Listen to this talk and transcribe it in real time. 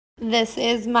This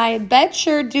is my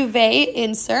Bedsure Duvet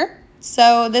Insert.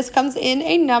 So this comes in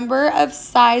a number of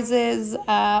sizes,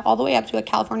 all the way up to a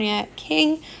California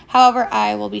King. However,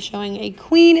 I will be showing a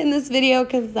Queen in this video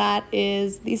because that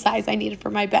is the size I needed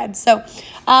for my bed. So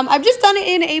I've just done it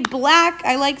in a black.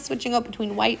 I like switching up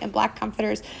between white and black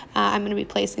comforters. I'm going to be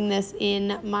placing this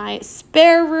in my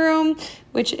spare room,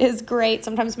 which is great.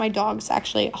 Sometimes my dogs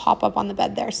actually hop up on the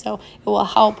bed there, so it will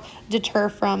help deter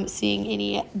from seeing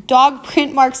any dog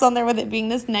print marks on there with it being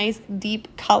this nice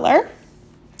deep color.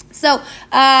 So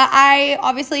I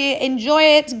obviously enjoy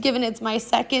it, given it's my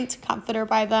second comforter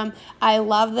by them. I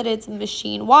love that it's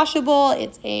machine washable.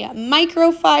 It's a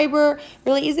microfiber,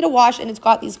 really easy to wash, and it's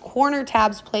got these corner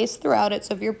tabs placed throughout it.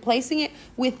 So if you're placing it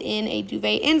within a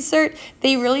duvet insert,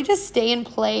 they really just stay in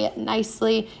play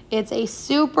nicely. It's a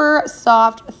super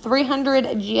soft 300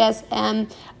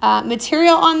 GSM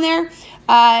material on there.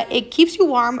 It keeps you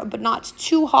warm, but not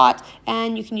too hot,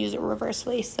 and you can use it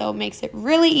reversely, so it makes it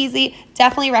really easy.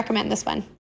 Definitely recommend this one.